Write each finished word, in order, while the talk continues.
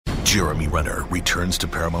Jeremy Renner returns to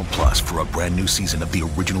Paramount Plus for a brand new season of the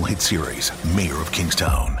original hit series, Mayor of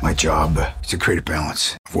Kingstown. My job is to create a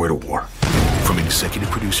balance, avoid a war. From executive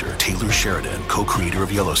producer Taylor Sheridan, co-creator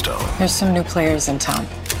of Yellowstone. There's some new players in town,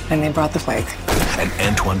 and they brought the plague. And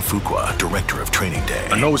Antoine Fuqua, director of Training Day.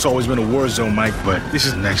 I know it's always been a war zone, Mike, but this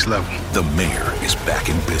is next level. The Mayor is back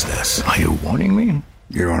in business. Are you warning me?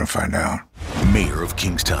 You're going to find out. Mayor of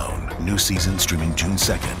Kingstown. New season streaming June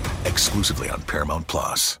 2nd, exclusively on Paramount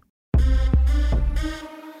Plus.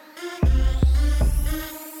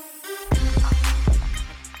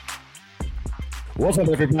 What's up,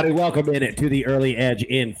 everybody? Welcome in to the Early Edge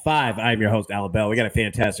in 5. I'm your host, Alan Bell. We got a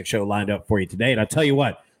fantastic show lined up for you today. And I'll tell you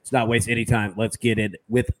what, let's not waste any time. Let's get in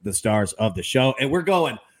with the stars of the show. And we're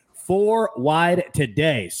going 4 wide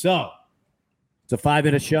today. So it's a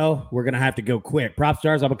 5-minute show. We're going to have to go quick. Prop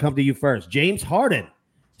stars, I'm going to come to you first. James Harden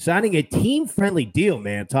signing a team-friendly deal,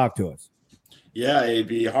 man. Talk to us. Yeah,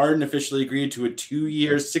 AB. Harden officially agreed to a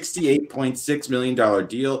 2-year, $68.6 million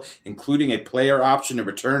deal, including a player option to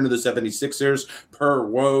return to the 76ers per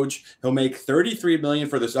Woj. He'll make $33 million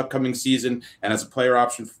for this upcoming season and has a player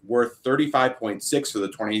option worth $35.6 for the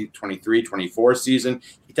 2023-24 season.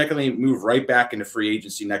 He technically move right back into free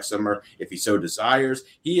agency next summer if he so desires.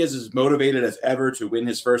 He is as motivated as ever to win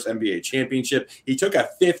his first NBA championship. He took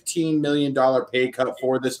a $15 million pay cut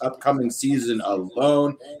for this upcoming season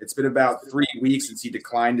alone. It's been about 3 weeks since he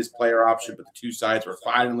declined his player option, but the two sides were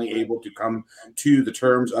finally able to come to the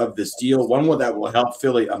terms of this deal, one that will help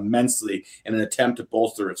Philly immensely in an attempt to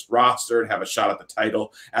bolster its roster and have a shot at the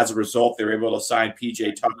title. As a result, they were able to sign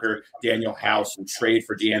P.J. Tucker, Daniel House, and trade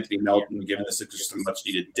for DeAnthony Melton, giving the Sixers some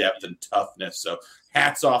much-needed depth and toughness. So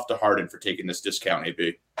hats off to Harden for taking this discount,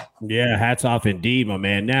 AB. Yeah, hats off indeed, my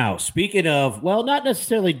man. Now, speaking of, well, not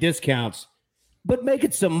necessarily discounts, but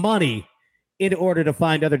making some money in order to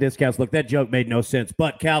find other discounts. Look, that joke made no sense.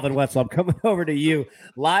 But Calvin Wetzel, I'm coming over to you.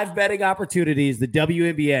 Live betting opportunities, the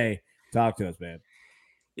WNBA. Talk to us, man.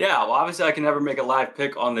 Yeah, well, obviously I can never make a live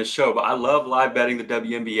pick on this show, but I love live betting the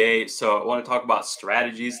WNBA. So I want to talk about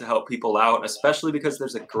strategies to help people out, especially because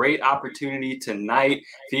there's a great opportunity tonight.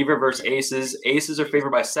 Fever versus Aces. Aces are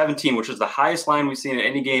favored by 17, which is the highest line we've seen in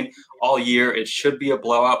any game all year. It should be a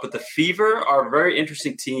blowout, but the Fever are a very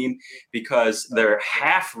interesting team because they're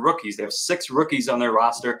half rookies. They have 6 rookies on their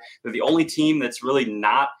roster. They're the only team that's really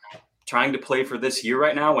not trying to play for this year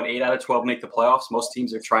right now. When 8 out of 12 make the playoffs, most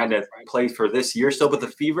teams are trying to play for this year still, but the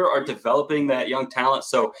Fever are developing that young talent.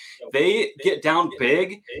 So they get down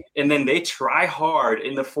big and then they try hard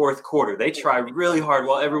in the fourth quarter. They try really hard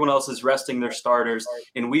while everyone else is resting their starters.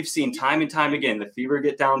 And we've seen time and time again, the Fever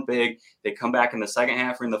get down big. They come back in the second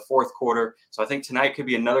half or in the fourth quarter. So I think tonight could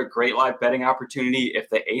be another great live betting opportunity. If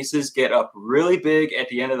the Aces get up really big at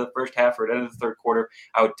the end of the first half or at the end of the third quarter,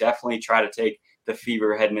 I would definitely try to take the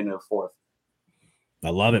Fever heading into the fourth. I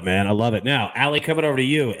love it, man. I love it. Now, Allie, coming over to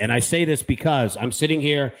you. And I say this because I'm sitting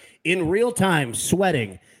here in real time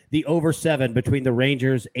sweating the over 7 between the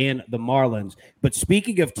Rangers and the Marlins. But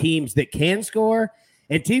speaking of teams that can score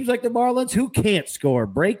and teams like the Marlins who can't score,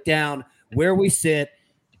 break down where we sit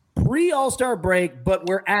pre-All-Star break, but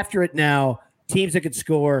we're after it now. Teams that can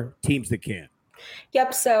score, teams that can't.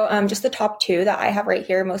 Yep. So just the top 2 that I have right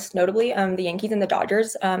here, most notably the Yankees and the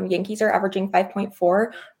Dodgers. Yankees are averaging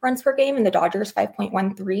 5.4 runs per game and the Dodgers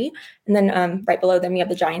 5.13. And then right below them, we have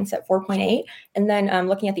the Giants at 4.8. And then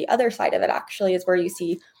looking at the other side of it actually is where you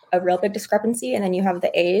see a real big discrepancy. And then you have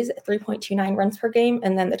the A's at 3.29 runs per game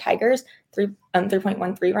and then the Tigers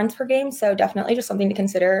 3.13 runs per game. So definitely just something to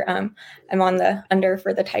consider. I'm on the under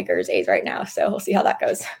for the Tigers A's right now. So we'll see how that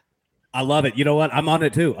goes. I love it. You know what? I'm on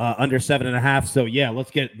it too. Under 7.5. So yeah,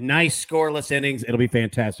 let's get nice scoreless innings. It'll be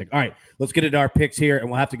fantastic. All right, let's get into our picks here, and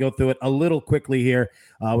we'll have to go through it a little quickly here.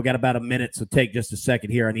 We got about a minute, so take just a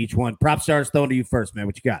second here on each one. Prop stars, throwing to you first, man.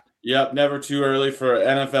 What you got? Yep, never too early for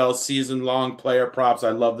NFL season-long player props.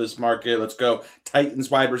 I love this market. Let's go.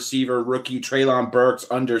 Titans wide receiver, rookie Treylon Burks,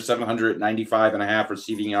 under 795.5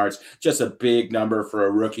 receiving yards. Just a big number for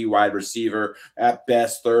a rookie wide receiver. At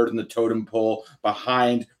best, third in the totem pole,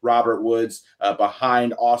 behind Robert Woods,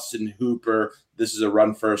 behind Austin Hooper. This is a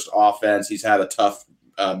run-first offense. He's had a tough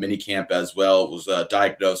minicamp as well. Was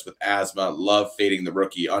diagnosed with asthma. Love fading the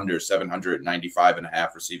rookie under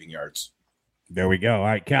 795.5 receiving yards. There we go. All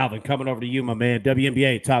right, Calvin, coming over to you, my man.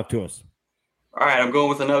 WNBA, talk to us. All right, I'm going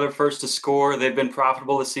with another first to score. They've been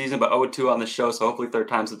profitable this season, but 0-2 on the show, so hopefully third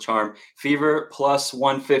time's the charm. Fever plus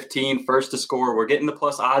 115, first to score. We're getting the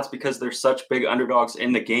plus odds because they're such big underdogs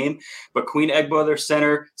in the game. But Queen Egbo, their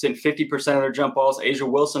center, is in 50% of their jump balls. Asia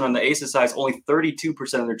Wilson on the Aces side is only 32%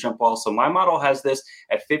 of their jump balls. So my model has this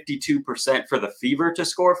at 52% for the Fever to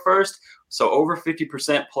score first. So over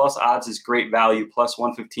 50% plus odds is great value, plus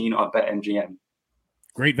 115 on BetMGM.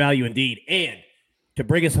 Great value indeed. And to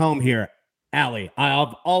bring us home here, Allie,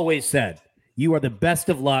 I've always said you are the best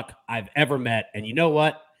of luck I've ever met. And you know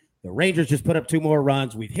what? The Rangers just put up 2 more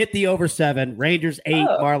runs. We've hit the over 7. Rangers 8,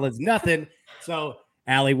 Marlins nothing. So,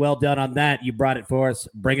 Allie, well done on that. You brought it for us.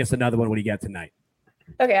 Bring us another one. What do you got tonight?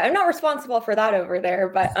 Okay, I'm not responsible for that over there,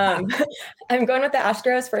 but I'm going with the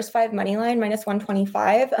Astros first 5 money line minus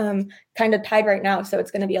 125. Kind of tied right now, so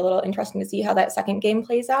it's going to be a little interesting to see how that second game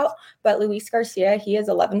plays out. But Luis Garcia, he is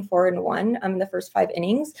 11-4-1 in the first 5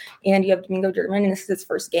 innings, and you have Domingo German, and this is his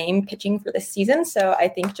first game pitching for this season. So I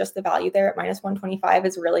think just the value there at minus 125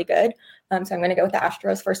 is really good. So I'm going to go with the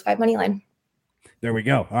Astros first 5 money line. There we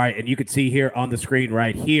go. All right, and you can see here on the screen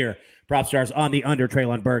right here, Prop Stars on the under,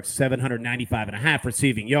 Treylon Burks, 795.5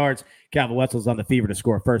 receiving yards. Calvin Wetzel's on the Fever to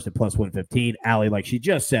score first at plus 115. Allie, like she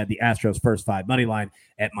just said, the Astros first 5 money line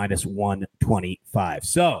at minus 125.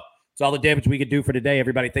 So it's all the damage we can do for today.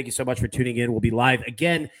 Everybody, thank you so much for tuning in. We'll be live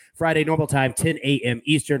again Friday, normal time, 10 a.m.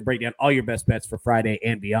 Eastern. Break down all your best bets for Friday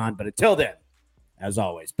and beyond. But until then, as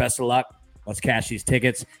always, best of luck. Let's cash these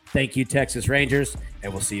tickets. Thank you, Texas Rangers,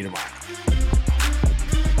 and we'll see you tomorrow.